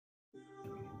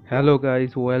Hello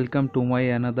guys, welcome to my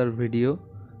another video.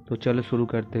 तो चलो शुरू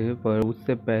करते हैं, पर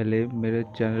उससे पहले मेरे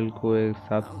चैनल को एक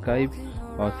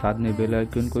सब्सक्राइब और साथ में बेल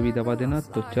आइकन को भी दबा देना।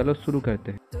 तो चलो शुरू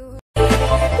करते हैं।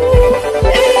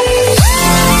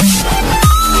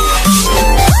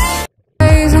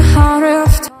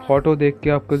 फोटो देख के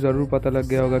आपको ज़रूर पता लग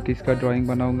गया होगा किसका ड्राइंग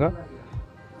बनाऊंगा,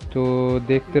 तो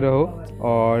देखते रहो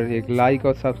और एक लाइक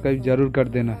और सब्सक्राइब ज़रूर कर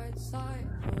देना।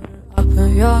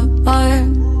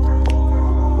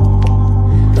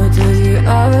 Do you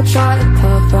ever try to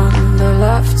puff on the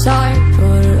left side?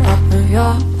 Put it up in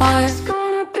your eye. It's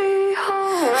gonna be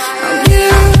alright.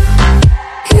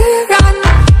 You run,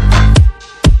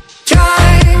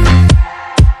 drive,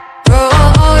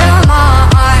 roll your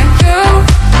mind. You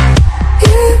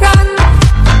run,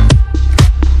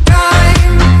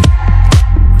 drive,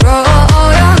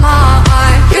 roll your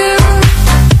mind. You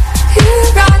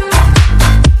run,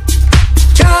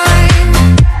 drive,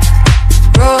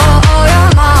 roll your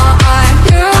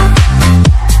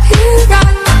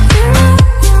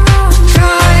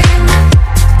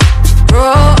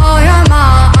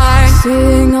mind.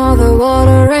 Seeing all the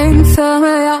watering fill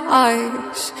your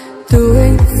eyes,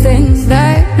 doing things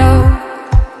they know,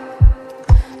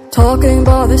 talking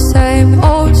about the same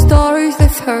old stories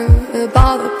they've heard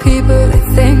about the people they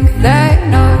think they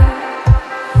know.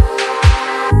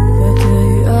 But do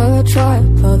you ever try to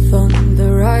puff on the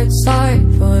right side?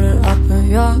 Put it up in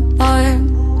your mind.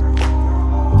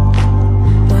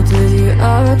 But do you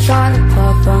ever try to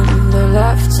puff on the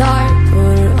left side?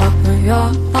 Put it up in your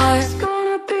mind.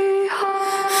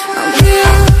 You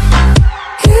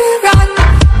run,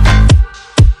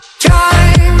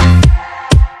 drive,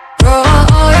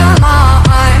 roll your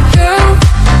mind. You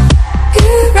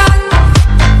run,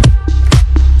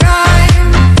 drive,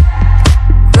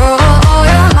 roll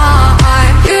your mind.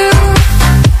 You run, drive, roll your mind. You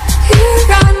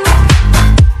run,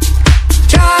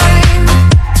 drive.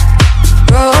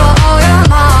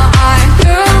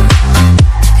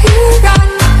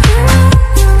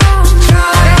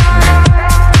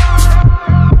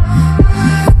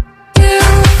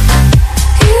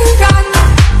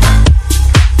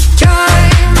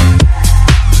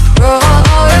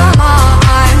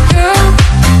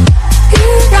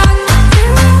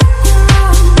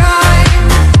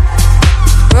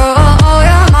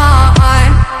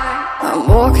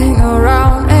 Walking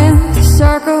around in the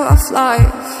circle of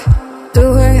life,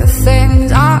 doing the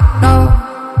things I know,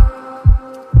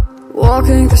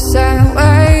 walking the same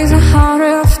ways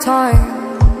 100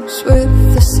 times with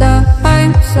the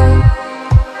same soul.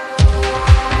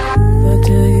 But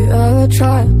do you ever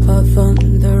try to puff on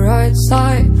the right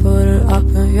side? Put it up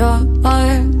in your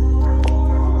mind.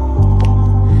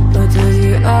 But do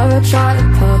you ever try to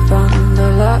puff on the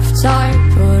left side?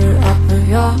 Put it up in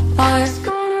your mind.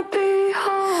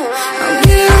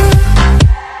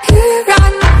 You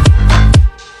run,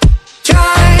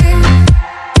 drive,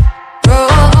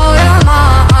 roll your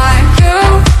mind. You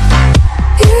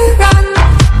run,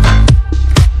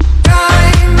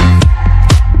 drive,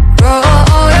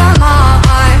 roll your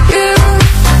mind. You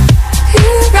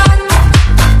run,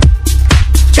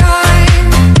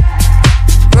 drive,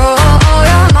 roll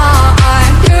your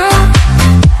mind. You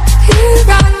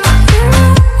run,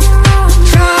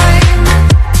 drive,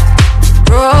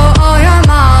 roll your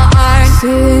mind.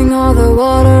 Seeing all the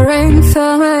watering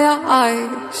fill your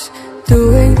eyes,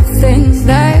 doing things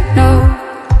they know,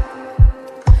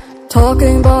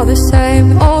 talking about the same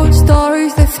old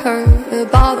stories they've heard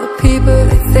about the people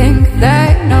they think they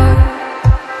know.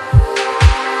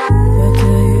 But do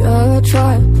you ever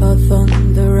try to puff on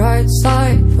the right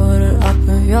side? Put it up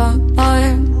in your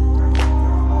mind.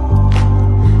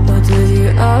 But do you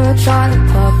ever try to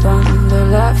puff on the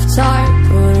left side?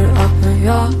 Put it up in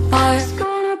your mind.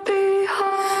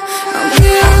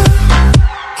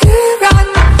 You run,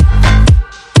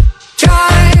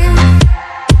 drive,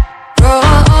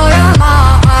 roll your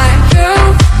mind. You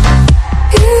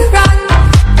run,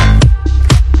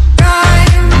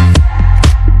 drive,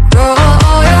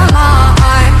 roll your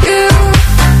mind. You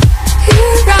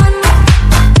run,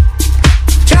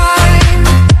 drive,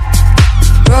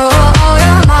 roll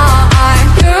your mind. You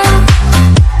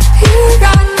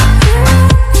run,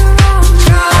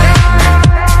 drive.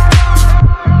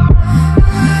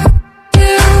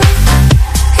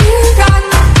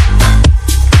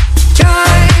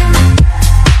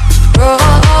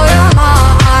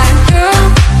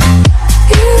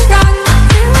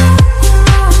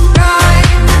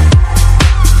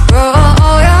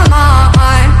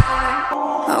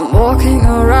 Walking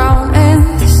around in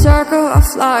the circle of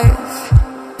life,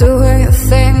 doing the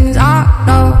things I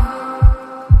know,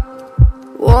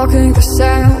 walking the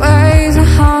same ways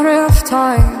 100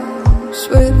 times rooms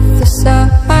with the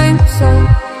same soul.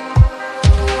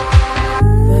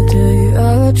 But do you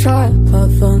ever try to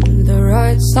puff on the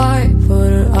right side,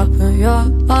 put it up in your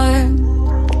mind?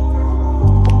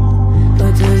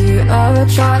 But do you ever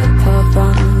try to puff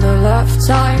on the left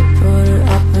side, put it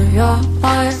up in your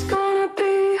mind? It's gonna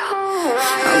be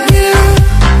alright.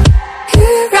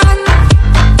 You run,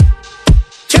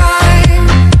 drive,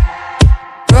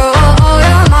 roll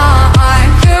your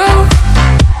mind. You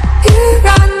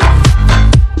run,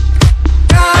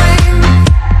 drive,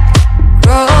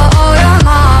 roll your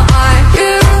mind.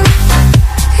 You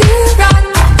run,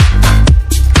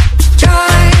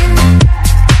 drive,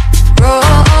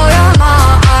 roll your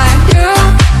mind. You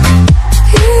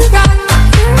run,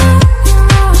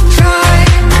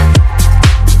 drive,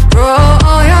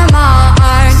 roll your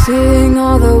mind. Seeing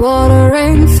all the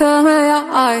watering fill your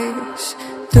eyes,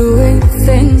 doing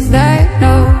things they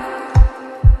know,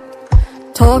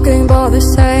 talking about the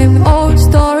same old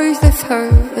stories they've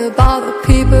heard about the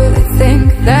people they think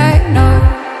they know.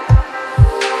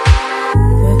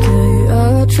 But do you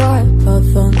ever try to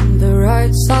puff on the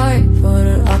right side, put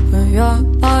it up in your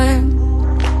mind?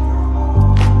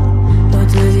 But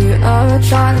do you ever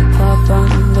try to puff on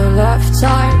the left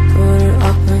side, put it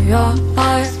up in your mind?